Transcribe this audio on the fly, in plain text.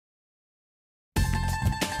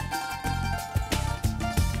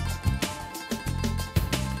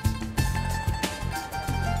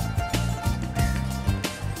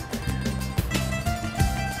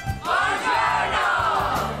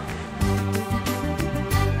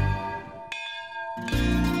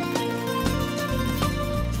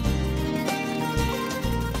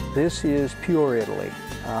This is pure Italy,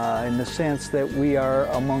 in the sense that we are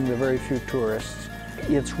among the very few tourists.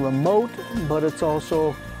 It's remote, but it's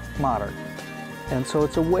also modern. And so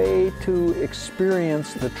it's a way to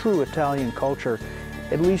experience the true Italian culture,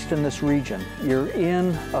 at least in this region. You're in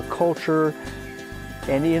a culture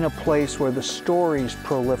and in a place where the stories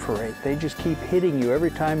proliferate. They just keep hitting you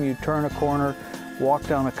every time you turn a corner, walk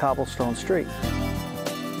down a cobblestone street.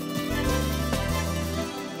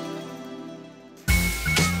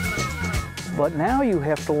 But now you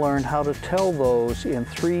have to learn how to tell those in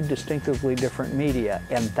 3 distinctively different media,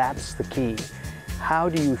 and that's the key. How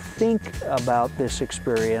do you think about this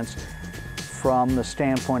experience from the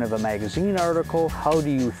standpoint of a magazine article? How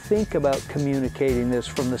do you think about communicating this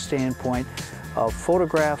from the standpoint of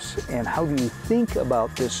photographs? And how do you think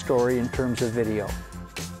about this story in terms of video?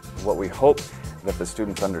 What we hope that the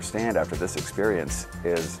students understand after this experience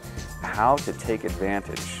is how to take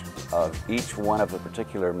advantage of each one of the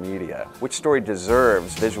particular media. Which story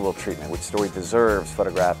deserves visual treatment, which story deserves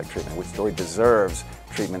photographic treatment, which story deserves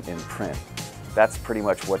treatment in print. That's pretty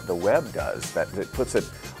much what the web does, that it puts it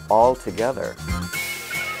all together.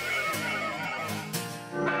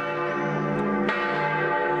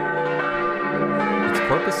 It's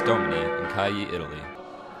Corpus Domini in Cagli, Italy,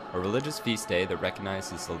 a religious feast day that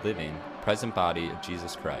recognizes the living, present body of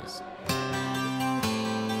Jesus Christ.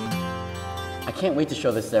 I can't wait to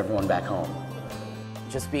show this to everyone back home.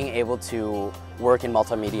 Just being able to work in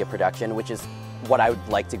multimedia production, which is what I would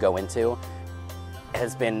like to go into,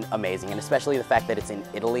 has been amazing, and especially the fact that it's in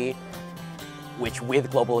Italy, which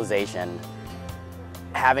with globalization,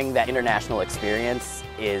 having that international experience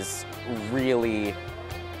is really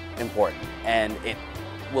important, and it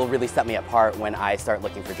will really set me apart when I start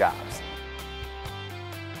looking for jobs.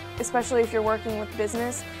 Especially if you're working with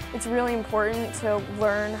business, it's really important to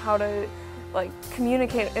learn how to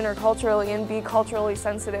communicate interculturally and be culturally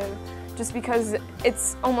sensitive, just because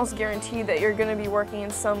it's almost guaranteed that you're going to be working in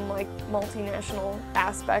some multinational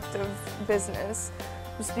aspect of business,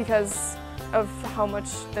 just because of how much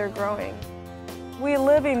they're growing. We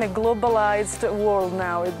live in a globalized world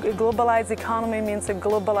now. A globalized economy means a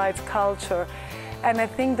globalized culture. And I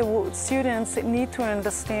think the students need to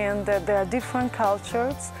understand that there are different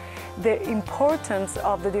cultures, the importance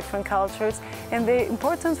of the different cultures, and the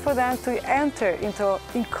importance for them to enter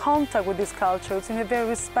in contact with these cultures in a very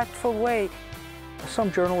respectful way.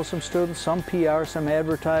 Some journalism students, some PR, some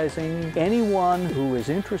advertising, anyone who is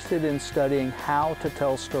interested in studying how to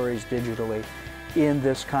tell stories digitally in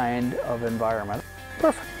this kind of environment.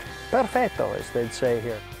 Perfect. Perfetto, as they'd say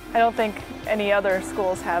here. I don't think any other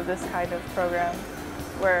schools have this kind of program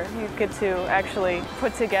where you get to actually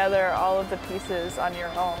put together all of the pieces on your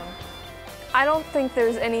own. I don't think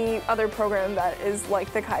there's any other program that is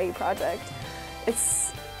like the Cagli Project.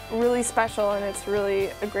 It's really special and it's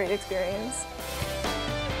really a great experience.